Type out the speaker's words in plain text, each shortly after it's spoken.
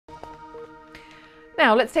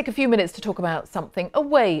Now, let's take a few minutes to talk about something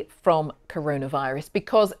away from coronavirus,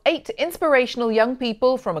 because 8 inspirational young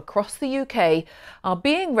people from across the UK are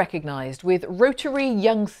being recognised with Rotary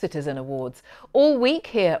Young Citizen Awards. All week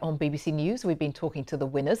here on BBC News, we've been talking to the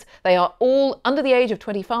winners. They are all under the age of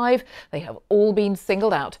 25. They have all been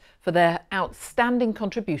singled out for their outstanding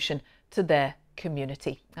contribution to their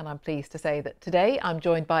community. And I'm pleased to say that today I'm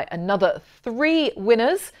joined by another 3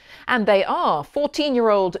 winners, and they are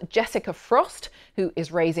 14-year-old Jessica Frost, who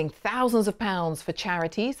is raising thousands of pounds for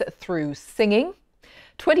charities through singing.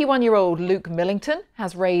 21-year-old Luke Millington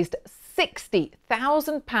has raised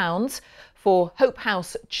 £60,000 for Hope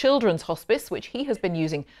House Children's Hospice, which he has been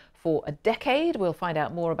using for a decade. We'll find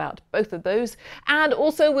out more about both of those. And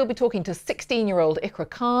also we'll be talking to 16-year-old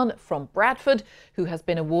Iqra from Bradford, who has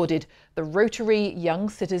been awarded the Rotary Young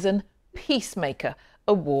Citizen Peacemaker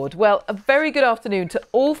Award. Well, a very good afternoon to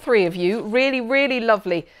all 3 of you. Really, really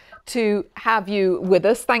lovely to have you with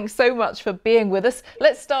us. Thanks so much for being with us.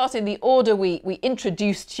 Let's start in the order we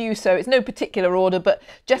introduced you, so it's no particular order, but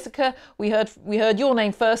Jessica, we heard your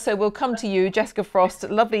name first, so we'll come to you. Jessica Frost,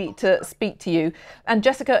 lovely to speak to you. And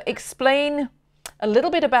Jessica, explain a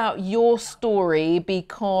little bit about your story,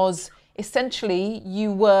 because essentially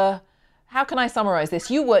you were, how can I summarise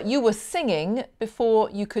this? You were singing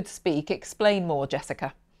before you could speak. Explain more,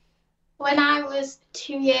 Jessica. When I was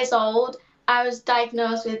 2 years old, I was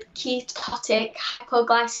diagnosed with ketotic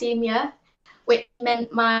hypoglycemia, which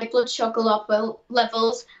meant my blood sugar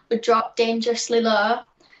levels would drop dangerously low.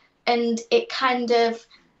 And it kind of,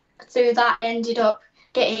 through that, ended up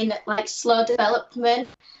getting like slow development.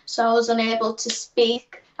 So I was unable to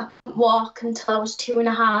speak. I couldn't walk until I was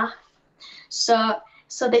 2.5.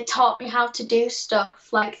 So they taught me how to do stuff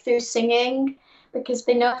like through singing, because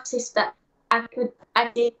they noticed that I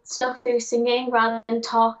did stuff through singing rather than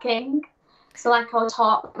talking. So like I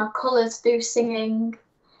taught my colours through singing,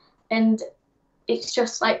 and it's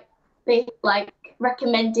just like they like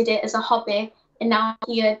recommended it as a hobby, and now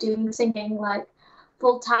I'm here doing singing like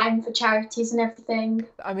full time for charities and everything.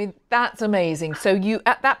 I mean, that's amazing. So you,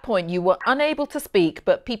 at that point, you were unable to speak,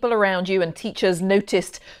 but people around you and teachers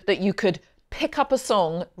noticed that you could pick up a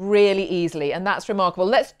song really easily, and that's remarkable.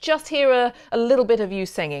 Let's just hear a little bit of you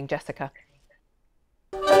singing, Jessica.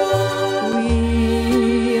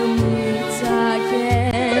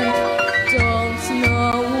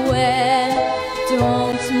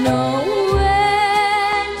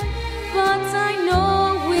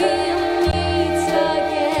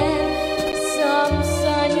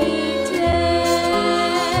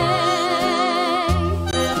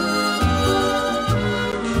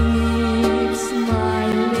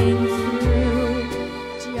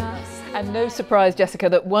 And no surprise, Jessica,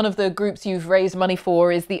 that one of the groups you've raised money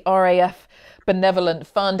for is the RAF Benevolent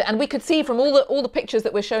Fund. And we could see from all the pictures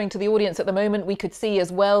that we're showing to the audience at the moment, we could see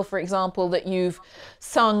as well, for example, that you've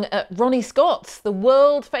sung at Ronnie Scott's, the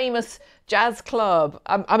world famous jazz club.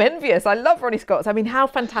 I'm envious. I love Ronnie Scott's. I mean, how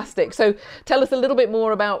fantastic. So tell us a little bit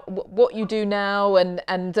more about what you do now, and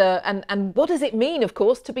what does it mean, of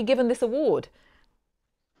course, to be given this award?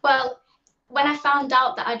 Well, when I found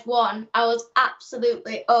out that I'd won, I was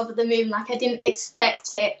absolutely over the moon. Like, I didn't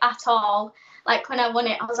expect it at all. Like, when I won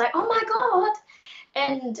it, I was like, oh my God.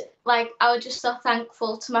 And like, I was just so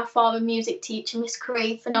thankful to my former music teacher, Miss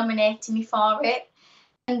Cree, for nominating me for it.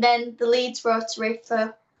 And then the Leeds Rotary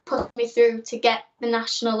for putting me through to get the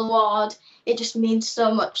national award. It just means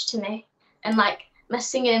so much to me. And like, my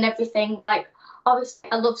singing and everything, like,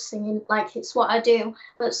 obviously I love singing, like it's what I do,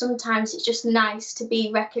 but sometimes it's just nice to be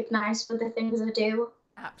recognised for the things I do.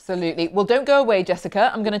 Absolutely. Well, don't go away, Jessica.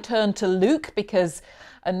 I'm going to turn to Luke, because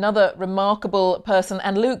another remarkable person.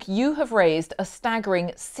 And Luke, you have raised a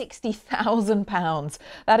staggering £60,000.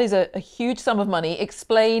 That is a huge sum of money.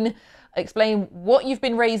 Explain what you've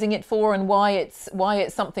been raising it for, and why it's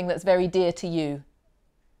something that's very dear to you.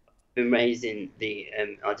 I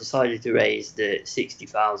decided to raise the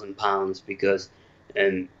 £60,000 because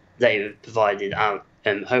they provided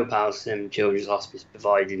Hope House Children's Hospice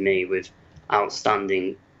provided me with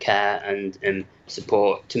outstanding care and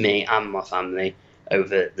support to me and my family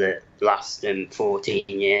over the last 14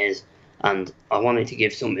 years, and I wanted to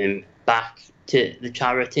give something back to the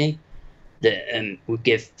charity that would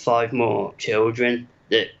give 5 more children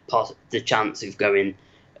the chance of going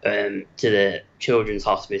to the children's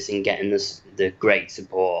hospice and getting the great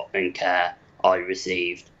support and care I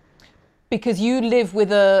received. Because you live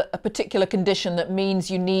with a particular condition that means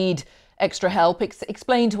you need extra help.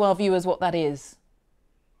 Explain to our viewers what that is.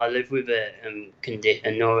 I live with a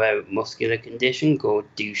neuromuscular condition called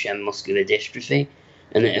Duchenne muscular dystrophy,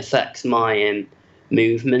 and it affects my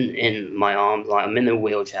movement in my arms. Like, I'm in a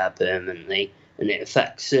wheelchair permanently, and it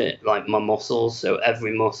affects like my muscles. So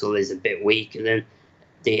every muscle is a bit weaker than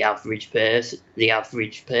the average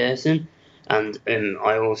person. And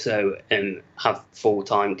I also have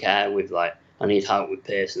full-time care with, like, I need help with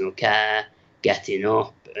personal care, getting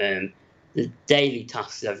up, the daily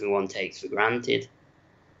tasks everyone takes for granted.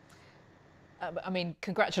 I mean,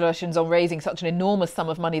 congratulations on raising such an enormous sum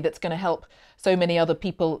of money that's going to help so many other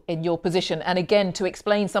people in your position. And again, to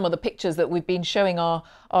explain some of the pictures that we've been showing our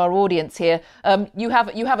audience here, you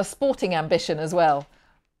have a sporting ambition as well.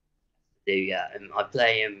 Yeah, I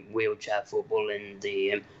play wheelchair football in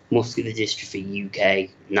the Muscular Dystrophy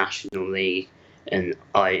UK National League, and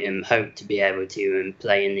I hope to be able to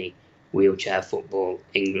play in the wheelchair football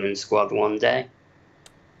England squad one day.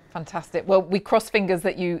 Fantastic. Well, we cross fingers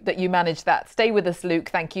that you manage that. Stay with us, Luke.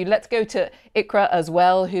 Thank you. Let's go to Iqra as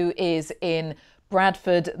well, who is in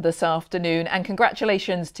Bradford this afternoon. And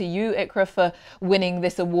congratulations to you, Iqra, for winning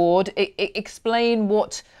this award. Explain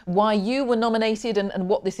why you were nominated and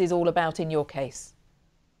what this is all about in your case.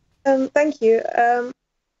 Thank you.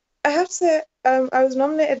 I have to say, I was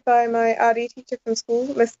nominated by my RE teacher from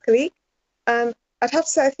school, Miss Khalik, and I'd have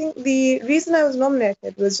to say I think the reason I was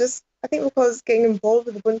nominated was just, I think, because getting involved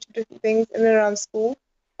with a bunch of different things in and around school,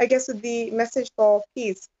 I guess, with the message for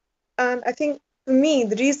peace. And I think for me,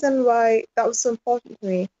 the reason why that was so important to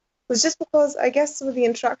me was just because, I guess, some of the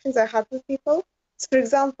interactions I had with people. So, for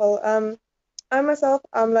example, I myself,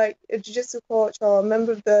 I'm like a jiu-jitsu coach or a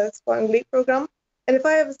member of the sporting league program. And if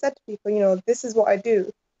I ever said to people, this is what I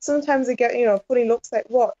do, sometimes I get, funny looks like,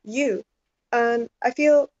 what, you? And I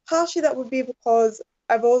feel partially that would be because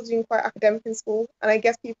I've always been quite academic in school. And I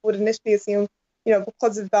guess people would initially assume,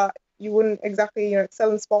 because of that, you wouldn't exactly,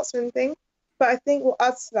 excel in sports or anything. But I think what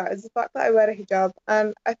adds to that is the fact that I wear a hijab.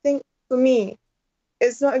 And I think for me,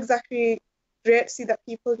 it's not exactly great to see that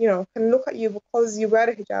people, can look at you because you wear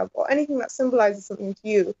a hijab or anything that symbolizes something to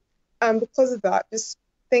you. And because of that, just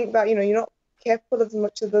think that, you're not capable of as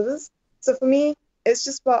much as others. So for me, it's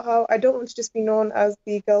just about how I don't want to just be known as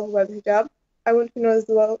the girl who wears a hijab. I want to be known as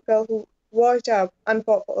the girl who wore a hijab and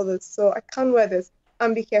fought for others. So I can wear this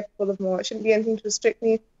and be capable of more. It shouldn't be anything to restrict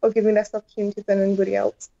me or give me less opportunities than anybody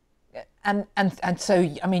else. And so,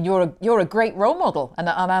 I mean, you're a great role model, and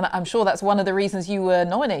I'm sure that's one of the reasons you were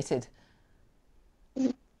nominated.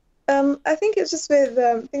 I think it's just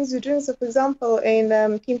with things we're doing. So, for example,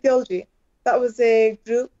 in Team Theology, that was a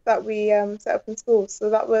group that we set up in school.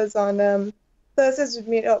 So that was on Thursdays we'd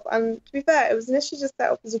meet up. And to be fair, it was initially just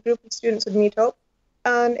set up as a group of students would meet up.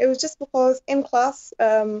 And it was just because in class,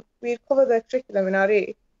 we'd cover the curriculum in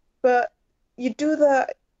RE, but you do the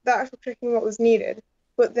actual curriculum what was needed.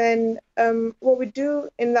 But then what we do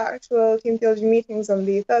in the actual Team Theology meetings on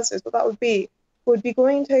the Thursdays, what that would be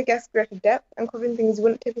going into, I guess, greater depth and covering things you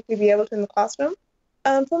wouldn't typically be able to in the classroom.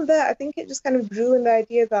 And from there, I think it just kind of grew in the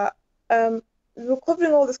idea that we were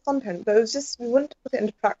covering all this content, but it was just, we wouldn't put it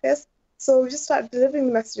into practice. So we just started delivering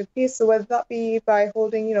the message of peace. So whether that be by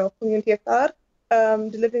holding, community iftar,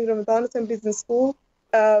 delivering Ramadan assemblies in school,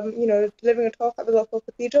 delivering a talk at the local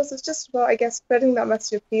cathedrals, it's just about, I guess, spreading that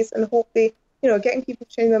message of peace and hopefully, getting people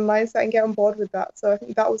to change their mindset and get on board with that. So I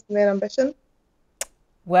think that was the main ambition.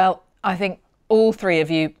 Well, I think all three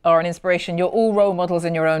of you are an inspiration. You're all role models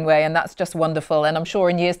in your own way, and that's just wonderful. And I'm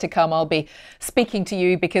sure in years to come, I'll be speaking to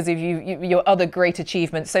you because of your other great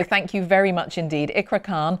achievements. So thank you very much indeed. Iqra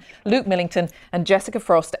Khan, Luke Millington and Jessica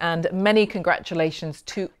Frost, and many congratulations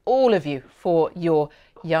to all of you for your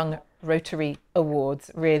Young Rotary Awards.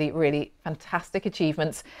 Really, really fantastic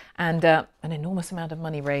achievements, and an enormous amount of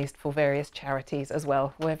money raised for various charities as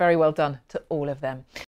well. We're very well done to all of them.